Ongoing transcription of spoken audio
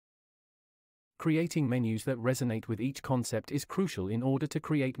Creating menus that resonate with each concept is crucial in order to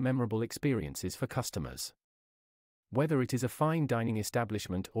create memorable experiences for customers. Whether it is a fine dining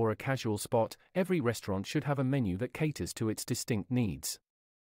establishment or a casual spot, every restaurant should have a menu that caters to its distinct needs.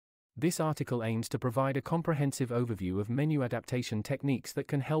 This article aims to provide a comprehensive overview of menu adaptation techniques that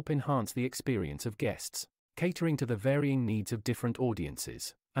can help enhance the experience of guests. Catering to the varying needs of different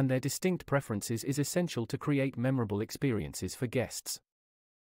audiences and their distinct preferences is essential to create memorable experiences for guests.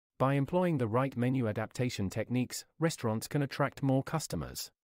 By employing the right menu adaptation techniques, restaurants can attract more customers.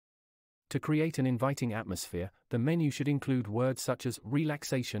 To create an inviting atmosphere, the menu should include words such as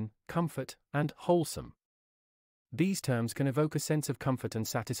relaxation, comfort, and wholesome. These terms can evoke a sense of comfort and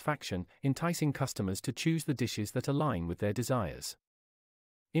satisfaction, enticing customers to choose the dishes that align with their desires.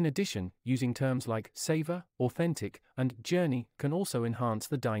 In addition, using terms like savor, authentic, and journey can also enhance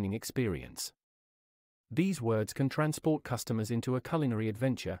the dining experience. These words can transport customers into a culinary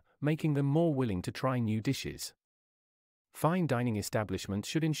adventure, making them more willing to try new dishes. Fine dining establishments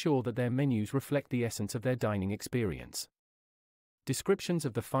should ensure that their menus reflect the essence of their dining experience. Descriptions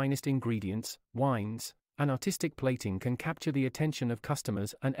of the finest ingredients, wines, and artistic plating can capture the attention of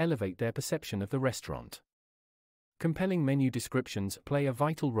customers and elevate their perception of the restaurant. Compelling menu descriptions play a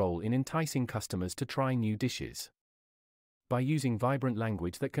vital role in enticing customers to try new dishes. By using vibrant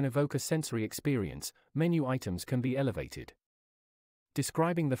language that can evoke a sensory experience, menu items can be elevated.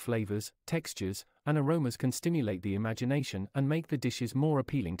 Describing the flavors, textures, and aromas can stimulate the imagination and make the dishes more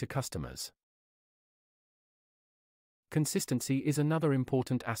appealing to customers. Consistency is another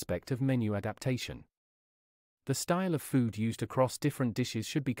important aspect of menu adaptation. The style of food used across different dishes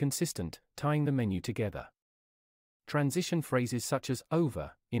should be consistent, tying the menu together. Transition phrases such as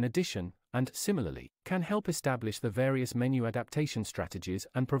over, in addition, and similarly can help establish the various menu adaptation strategies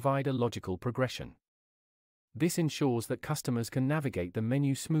and provide a logical progression. This ensures that customers can navigate the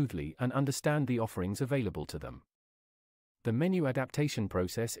menu smoothly and understand the offerings available to them. The menu adaptation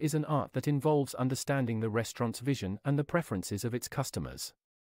process is an art that involves understanding the restaurant's vision and the preferences of its customers.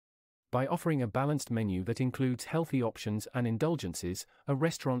 By offering a balanced menu that includes healthy options and indulgences, a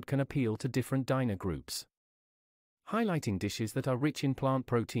restaurant can appeal to different diner groups. Highlighting dishes that are rich in plant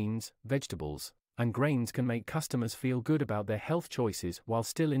proteins, vegetables, and grains can make customers feel good about their health choices while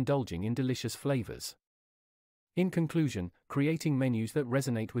still indulging in delicious flavors. In conclusion, creating menus that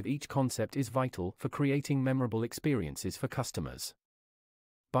resonate with each concept is vital for creating memorable experiences for customers.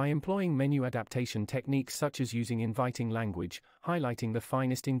 By employing menu adaptation techniques such as using inviting language, highlighting the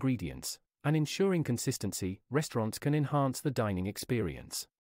finest ingredients, and ensuring consistency, restaurants can enhance the dining experience.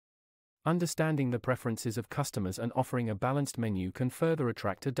 Understanding the preferences of customers and offering a balanced menu can further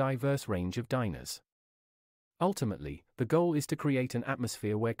attract a diverse range of diners. Ultimately, the goal is to create an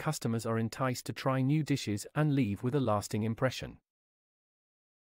atmosphere where customers are enticed to try new dishes and leave with a lasting impression.